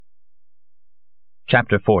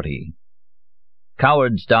Chapter 40.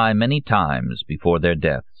 Cowards die many times before their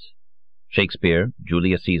deaths. Shakespeare,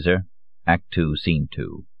 Julius Caesar, Act 2, Scene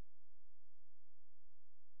 2.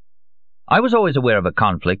 I was always aware of a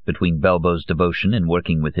conflict between Belbo's devotion in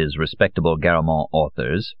working with his respectable Garamond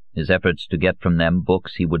authors, his efforts to get from them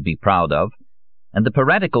books he would be proud of, and the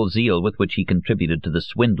piratical zeal with which he contributed to the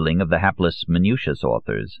swindling of the hapless Minutius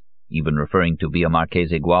authors, even referring to via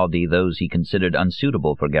Marchese Gualdi those he considered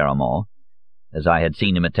unsuitable for Garamond, as I had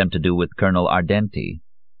seen him attempt to do with Colonel Ardenti.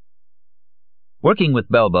 Working with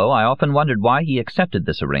Belbo, I often wondered why he accepted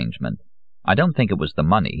this arrangement. I don't think it was the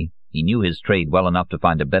money. He knew his trade well enough to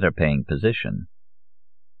find a better-paying position.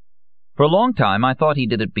 For a long time I thought he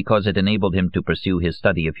did it because it enabled him to pursue his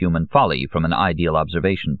study of human folly from an ideal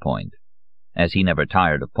observation point. As he never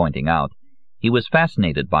tired of pointing out, he was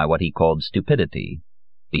fascinated by what he called stupidity,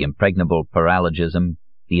 the impregnable paralogism,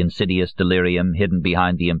 the insidious delirium hidden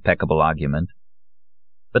behind the impeccable argument.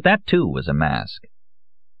 But that, too, was a mask.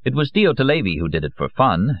 It was Dio Talevi who did it for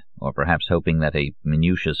fun, or perhaps hoping that a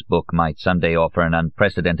Minutius book might someday offer an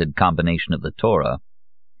unprecedented combination of the Torah.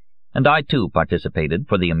 And I, too, participated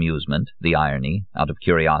for the amusement, the irony, out of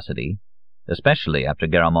curiosity, especially after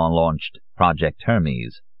Garamond launched Project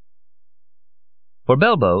Hermes. For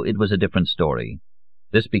Belbo, it was a different story.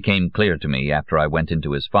 This became clear to me after I went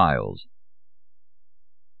into his files.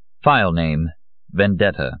 File name,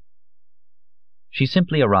 Vendetta. She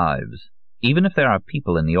simply arrives. Even if there are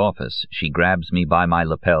people in the office, she grabs me by my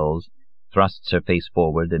lapels, thrusts her face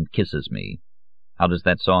forward, and kisses me. How does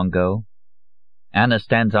that song go? Anna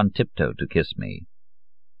stands on tiptoe to kiss me.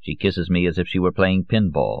 She kisses me as if she were playing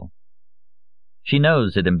pinball. She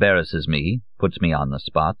knows it embarrasses me, puts me on the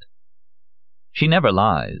spot. She never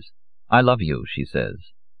lies. I love you, she says.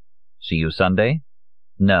 See you Sunday?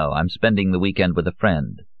 No, I'm spending the weekend with a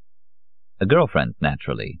friend. A girlfriend,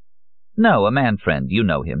 naturally. No, a man friend, you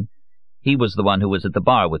know him. He was the one who was at the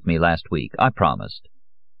bar with me last week. I promised.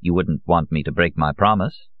 You wouldn't want me to break my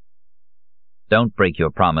promise? Don't break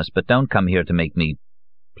your promise, but don't come here to make me...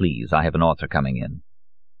 Please, I have an author coming in.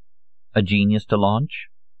 A genius to launch?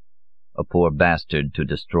 A poor bastard to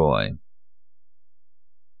destroy.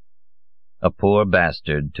 A poor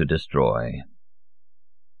bastard to destroy.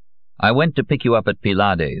 I went to pick you up at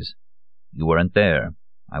Pylades. You weren't there.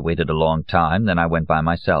 I waited a long time, then I went by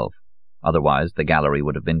myself. Otherwise the gallery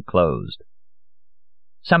would have been closed.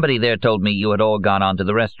 Somebody there told me you had all gone on to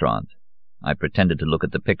the restaurant. I pretended to look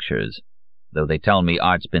at the pictures, though they tell me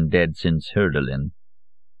art's been dead since Hölderlin.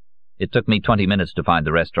 It took me 20 minutes to find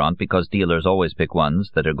the restaurant because dealers always pick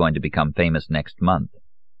ones that are going to become famous next month.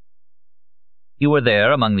 You were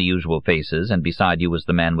there among the usual faces, and beside you was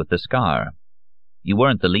the man with the scar. You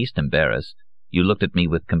weren't the least embarrassed. You looked at me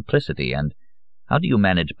with complicity and, how do you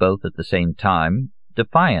manage both at the same time,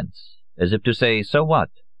 defiance, as if to say, so what?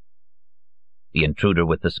 The intruder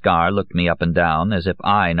with the scar looked me up and down, as if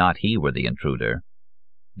I, not he, were the intruder.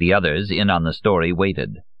 The others, in on the story,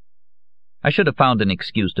 waited. I should have found an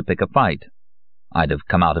excuse to pick a fight. I'd have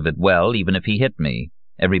come out of it well, even if he hit me.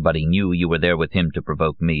 Everybody knew you were there with him to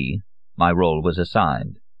provoke me. My role was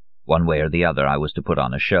assigned. One way or the other, I was to put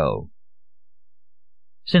on a show.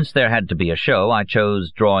 Since there had to be a show, I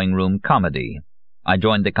chose drawing-room comedy. I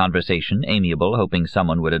joined the conversation, amiable, hoping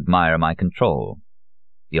someone would admire my control.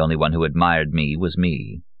 The only one who admired me was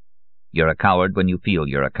me. You're a coward when you feel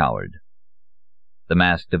you're a coward. The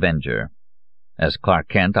Masked Avenger. As Clark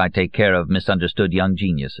Kent, I take care of misunderstood young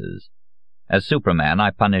geniuses. As Superman,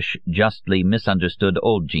 I punish justly misunderstood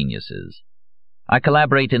old geniuses. I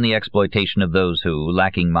collaborate in the exploitation of those who,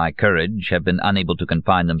 lacking my courage, have been unable to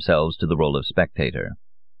confine themselves to the role of spectator.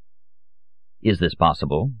 Is this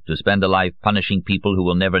possible, to spend a life punishing people who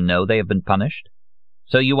will never know they have been punished?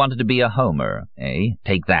 So you wanted to be a Homer, eh?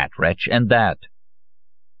 Take that, wretch, and that.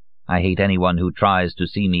 I hate anyone who tries to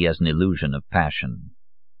see me as an illusion of passion.